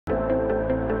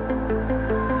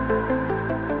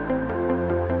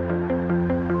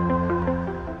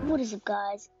is up,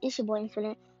 guys? It's your boy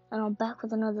Infinite, and I'm back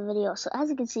with another video. So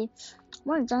as you can see,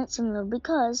 we're in Giant Simulator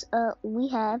because we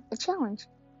have a challenge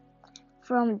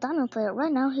from Diamond Player.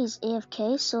 Right now he's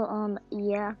AFK, so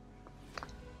yeah,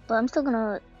 but I'm still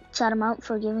gonna chat him out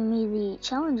for giving me the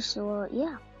challenge. So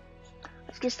yeah,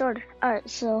 let's get started. All right,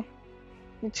 so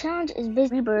the challenge is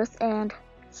basically rebirth and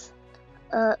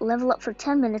level up for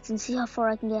 10 minutes and see how far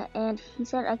I can get. And he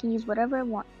said I can use whatever I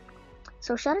want.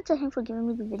 So shout out to him for giving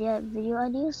me the video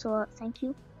idea. So thank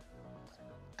you,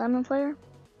 Diamond Player.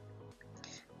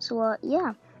 So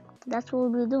yeah, that's what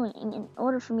we'll be doing. And in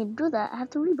order for me to do that, I have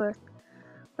to rebirth.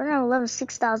 Right now I'm level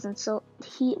 6,000. So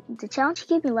the challenge he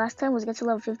gave me last time was get to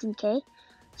level 15k.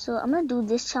 So I'm gonna do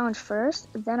this challenge first,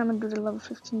 then I'm gonna do the level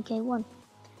 15k one.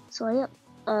 So yeah,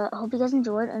 I hope you guys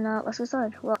enjoyed, and let's get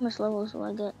started. Well, how much levels will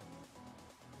I get?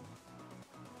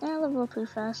 Yeah, I level up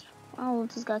pretty fast. I'll let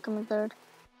this guy come in third.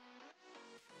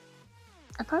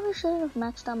 I probably should have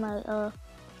maxed out my the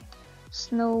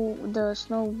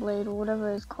snow blade or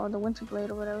whatever it's called, the winter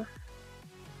blade or whatever.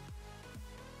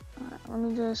 Let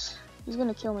me just, he's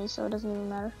gonna kill me, so it doesn't even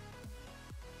matter.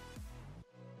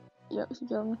 Yep, he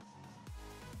killed me.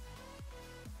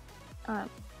 Alright,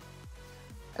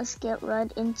 let's get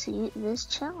right into this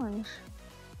challenge.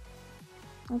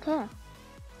 Okay,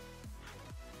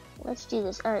 let's do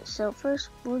this. Alright, so first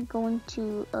we're going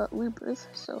to rebirth.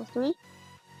 So 3,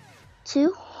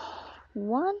 2,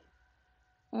 1,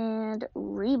 and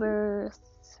rebirth.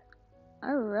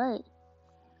 Alright.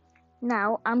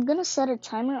 Now, I'm gonna set a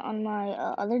timer on my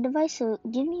other device, so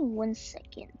give me 1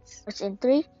 second. It's in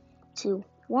 3, 2,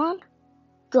 1,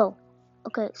 go.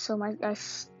 Okay, so my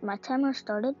timer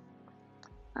started.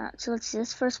 So let's see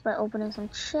this first by opening some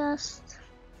chests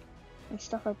and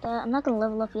stuff like that. I'm not gonna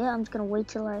level up yet. I'm just gonna wait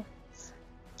till I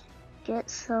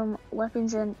get some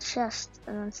weapons and chests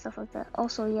and then stuff like that.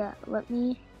 Also, yeah, let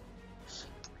me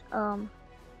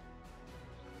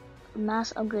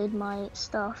mass upgrade my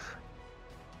stuff.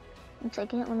 1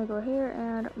 second, let me go here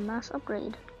and mass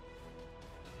upgrade.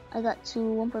 I got to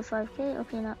 1.5k,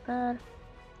 okay, not bad.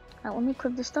 Now let me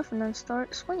equip this stuff and then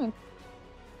start swinging.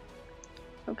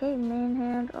 Okay, main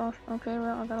hand off. Okay,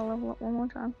 well, I gotta level up 1 more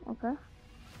time, okay.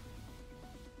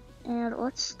 And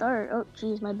let's start. Oh,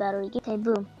 geez, my battery. Okay,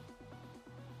 boom.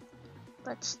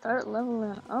 Let's start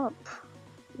leveling up.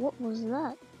 What was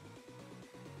that?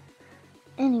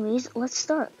 Anyways, let's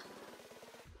start.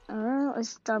 Alright, let's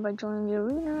start by joining the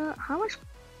arena. How much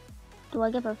do I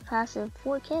get for passive?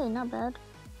 4k, not bad.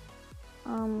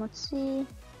 Let's see.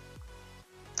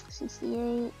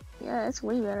 68. Yeah, it's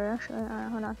way better actually.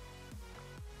 Alright, hold on.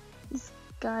 This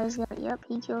guy's gonna, yep,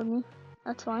 he killed me.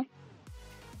 That's fine.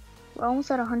 We're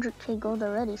almost at 100k gold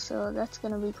already, so that's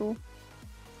gonna be cool.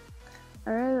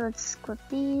 Alright, let's equip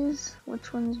these.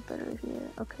 Which one's better here?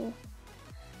 Okay.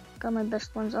 Got my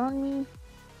best ones on me.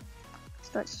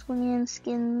 Start swinging,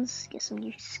 skins, get some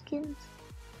new skins.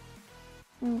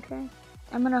 Okay,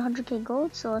 I'm at 100k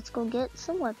gold, so let's go get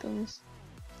some weapons.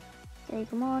 Okay,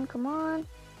 come on, come on.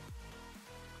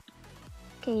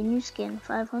 Okay, new skin,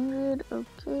 500.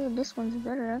 Okay, this one's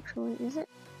better actually, is it?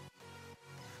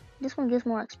 This one gives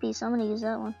more XP, so I'm gonna use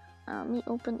that one. Let me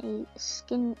open a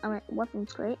skin,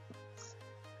 weapons crate.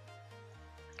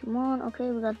 Come on, okay,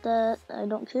 we got that. I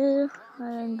don't care.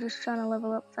 I'm just trying to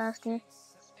level up faster.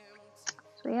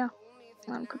 So yeah,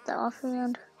 put that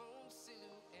offhand.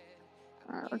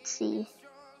 Let's see,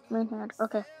 main hand.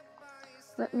 Okay,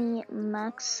 let me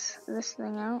max this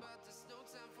thing out.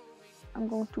 I'm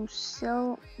going to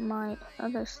sell my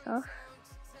other stuff.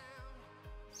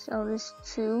 Sell this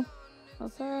too.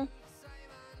 Okay,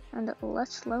 and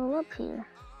let's level up here.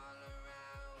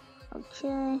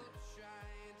 Okay,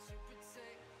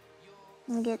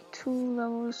 and get 2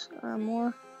 levels or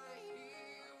more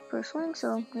per swing.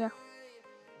 So yeah.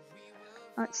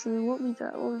 Let's see what we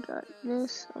got. What we got?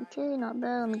 This. Okay, not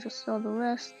bad. Let me just sell the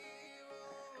rest.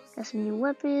 Got some new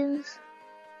weapons.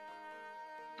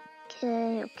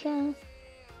 Okay, okay.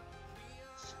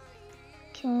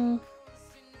 Okay.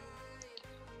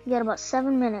 We got about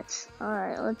 7 minutes.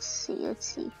 Alright, let's see, let's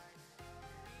see.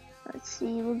 Let's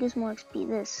see, what gives more XP?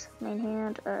 This. Main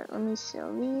hand. Alright, let me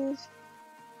sell these.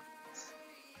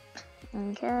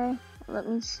 Okay. Let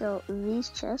me sell these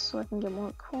chests so I can get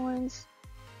more coins.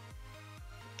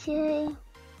 Okay.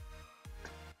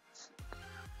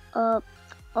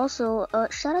 Also,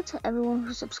 shout out to everyone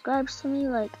who subscribes to me.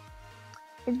 Like,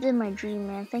 it's been my dream,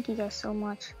 man. Thank you guys so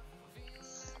much.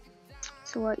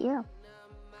 So, yeah.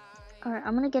 Alright,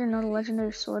 I'm gonna get another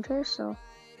legendary sword here, so,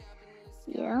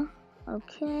 yeah.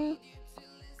 Okay.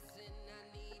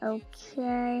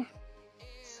 Okay.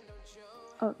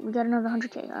 Oh, we got another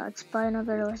 100k. Let's buy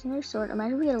another legendary sword.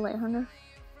 Imagine we get a light hunter.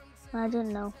 I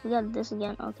didn't know. We got this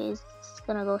again. Okay, it's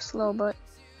gonna go slow, but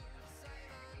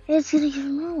it's gonna give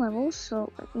more levels.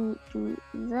 So let me do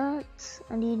that.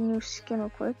 I need a new skin real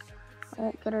quick. I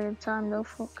won't get it in time though,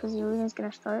 because the arena's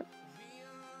gonna start.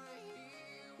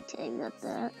 Okay, got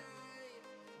that.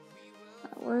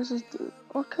 Where does this dude?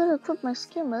 Oh, I could equip my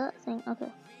skin by that thing.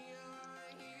 Okay.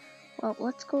 Well,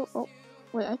 let's go. Oh,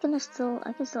 wait. I can still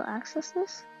access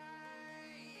this.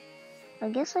 I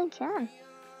guess I can.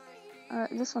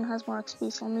 This one has more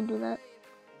XP, so let me do that.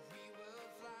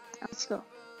 Let's go.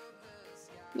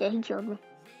 Yeah, he killed me.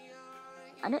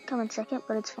 I didn't come in second,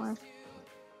 but it's fine.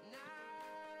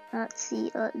 Let's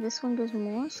see. This one gives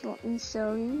more, so let me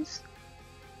sell these.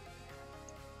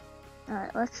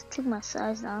 Alright, let's take my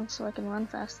size down so I can run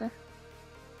faster.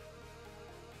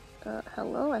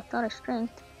 Hello? I thought of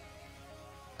strength.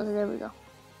 Okay, there we go.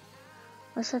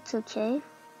 Let's head to a cave.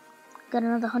 Got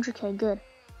another 100k, good.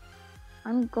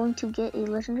 I'm going to get a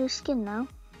legendary skin now.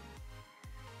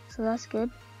 So that's good.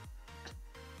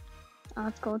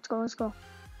 Let's go, let's go, let's go.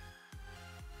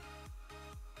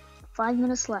 5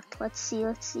 minutes left. Let's see,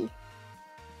 let's see.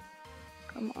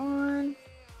 Come on.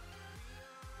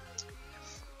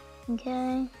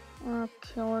 Okay. Of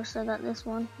course, I got this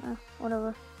one.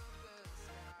 Whatever.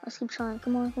 Let's keep trying.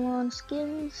 Come on, come on.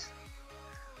 Skins.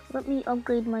 Let me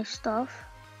upgrade my stuff.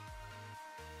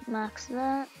 Max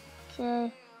that.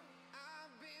 Okay.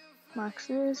 Max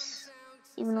this.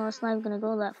 Even though it's not even gonna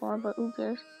go that far, but who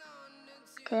cares?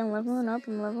 Okay, I'm leveling up.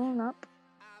 I'm leveling up.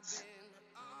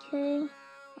 Okay.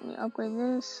 Let me upgrade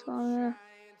this. Oh, yeah.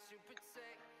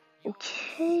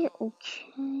 Okay,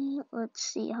 okay. Let's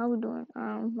see how we doing.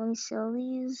 Let me sell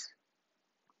these.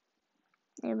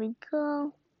 There we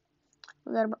go.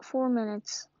 We got about 4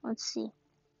 minutes. Let's see.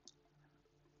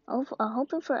 I'm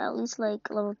hoping for at least like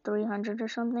level 300 or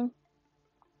something.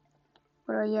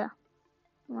 But yeah.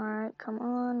 Alright, come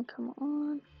on, come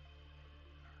on.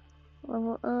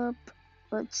 Level up.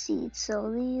 Let's see.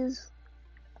 Sell these.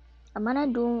 I might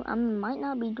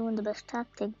not be doing the best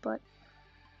tactic, but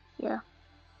yeah.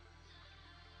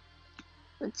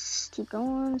 Let's keep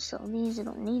going. Sell these. I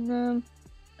don't need them.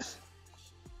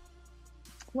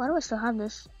 Why do I still have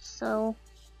this? So,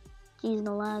 geez,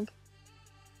 no lag.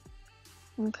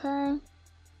 Okay.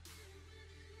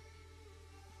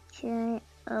 Okay.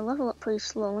 Level up pretty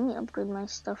slow. Let me upgrade my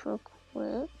stuff real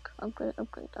quick. Upgrade,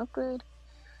 upgrade, upgrade.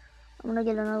 I'm gonna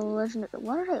get another legendary.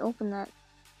 Why did I open that?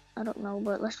 I don't know,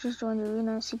 but let's just join the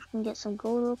arena, see if we can get some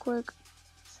gold real quick.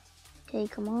 Okay,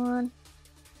 come on.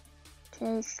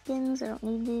 Okay, skins. I don't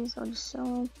need these. I'll just sell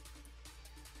them.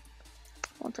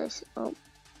 Oh.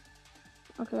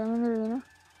 Okay, I'm in the arena.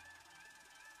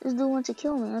 This dude wants to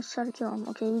kill me. Let's try to kill him.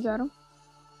 Okay, we got him.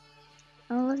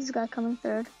 I'll let this guy come in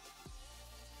third.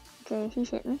 Okay, he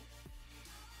hit me.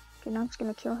 Okay, now I'm just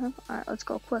gonna kill him. Alright, let's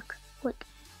go. Quick, quick.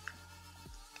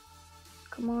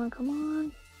 Come on, come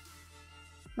on.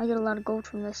 Might get a lot of gold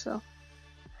from this, so.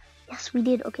 Yes, we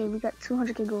did. Okay, we got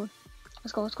 200k gold.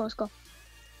 Let's go, let's go, let's go.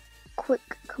 Quick,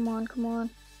 come on, come on.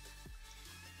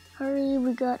 Hurry,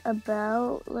 we got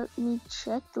about, let me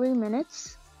check, 3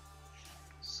 minutes.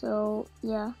 So,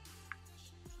 yeah.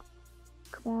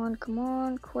 Come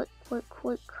on, quick, quick,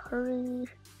 quick, hurry.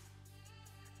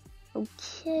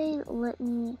 Okay, let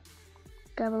me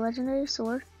grab a legendary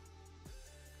sword.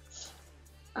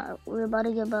 We're about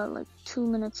to get about like 2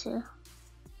 minutes here.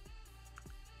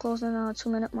 Closing on a 2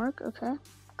 minute mark, okay.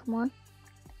 Come on.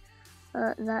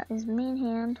 That is main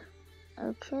hand.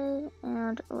 Okay,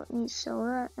 and let me sell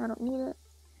that. I don't need it.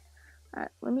 Alright,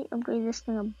 let me upgrade this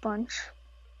thing a bunch.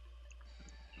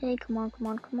 Okay, come on, come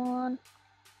on, come on.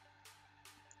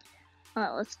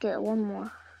 Alright, let's get one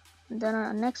more. And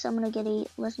then next I'm gonna get a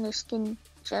legendary skin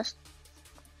chest.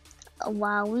 Oh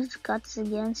wow, we got this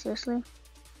again, seriously.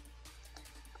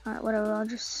 Alright, whatever, I'll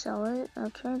just sell it.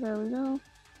 Okay, there we go.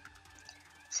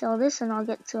 Sell this and I'll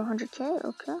get to 100k.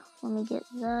 Okay, let me get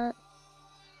that.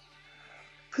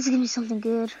 Please give me something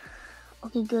good.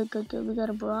 Okay, good, good, good. We got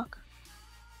a Brock.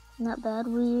 Not bad.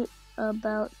 We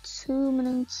about 2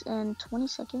 minutes and 20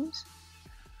 seconds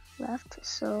left.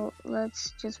 So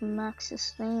let's just max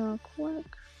this thing real quick.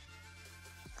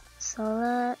 Sell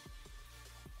that.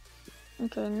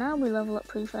 Okay, now we level up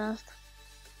pretty fast.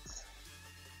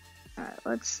 Alright,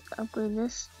 let's upgrade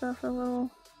this stuff a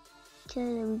little.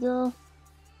 Okay, there we go.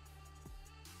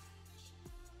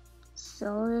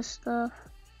 Sell this stuff.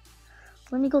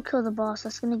 Let me go kill the boss.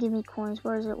 That's gonna give me coins.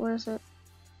 Where is it? Where is it?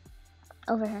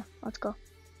 Over here. Let's go.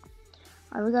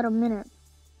 Alright, we got a minute.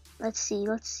 Let's see.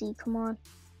 Let's see. Come on.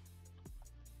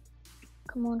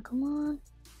 Come on, come on.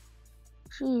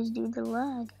 Jeez, dude, the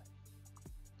lag.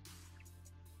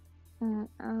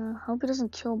 Hope he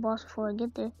doesn't kill boss before I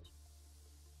get there.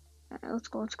 Alright, let's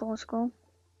go.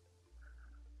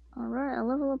 Alright, I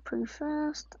level up pretty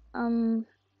fast.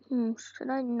 Should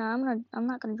I? Nah, I'm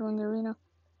not gonna join the arena.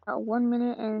 1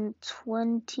 minute and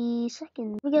 20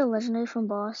 seconds. We get a legendary from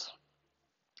boss.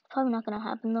 Probably not gonna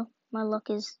happen though. My luck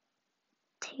is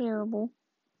terrible.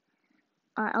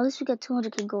 Alright, at least we get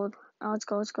 200k gold. Let's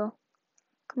go.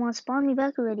 Come on, spawn me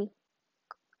back already.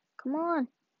 Come on.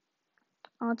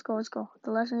 Let's go.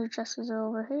 The legendary chests are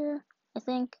over here, I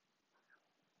think.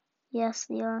 Yes,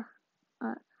 they are.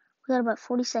 Alright, we got about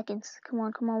 40 seconds. Come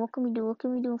on. What can we do? In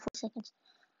 40 seconds?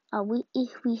 We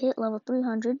hit level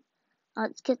 300.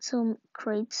 Let's get some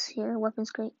crates here.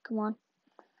 Weapons crate. Come on.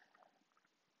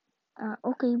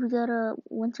 Okay, we got a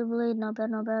winter blade. Not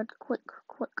bad. Quick.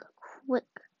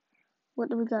 What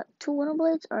do we got? 2 winter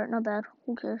blades? Alright, not bad.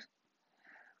 Who cares?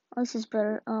 This is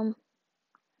better.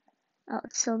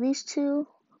 Let's sell these 2.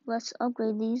 Let's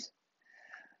upgrade these.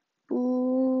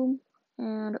 Boom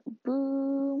and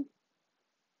boom.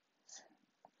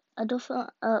 I don't feel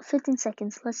 15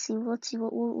 seconds. Let's see what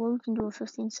we can do in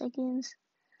 15 seconds.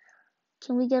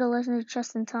 Can we get a legendary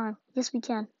chest in time? Yes, we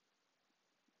can.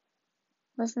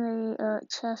 Legendary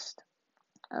chest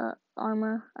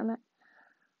armor.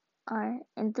 Alright,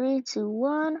 in 3, 2,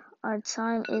 1, our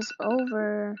time is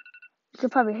over. You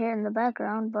could probably hear it in the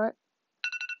background, but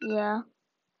yeah.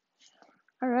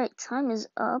 Alright, time is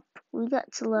up. We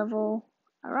got to level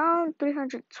around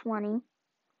 320.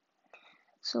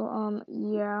 So,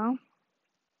 yeah.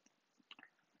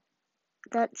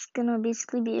 That's gonna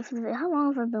basically be it for the video. How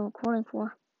long have I been recording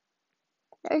for?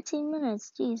 13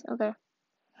 minutes. Jeez, okay.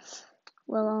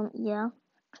 Well, yeah.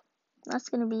 That's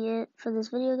gonna be it for this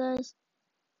video, guys.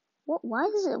 Why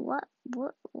is it, what?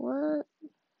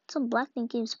 Some black thing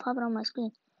keeps popping on my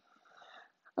screen.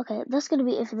 Okay, that's gonna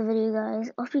be it for the video, guys.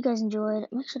 Hope you guys enjoyed.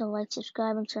 Make sure to like,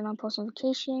 subscribe, and turn on post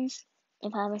notifications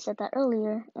if I haven't said that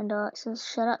earlier. And so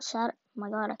shout out, oh my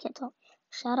god, I can't talk.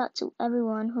 Shout out to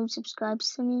everyone who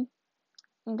subscribes to me.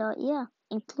 And yeah,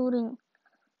 including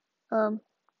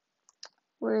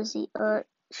where is he?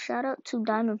 Shout out to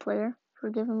Diamond Player for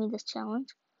giving me this challenge.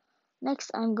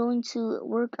 Next, I'm going to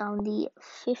work on the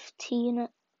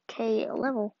 15k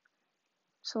level.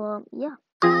 So yeah.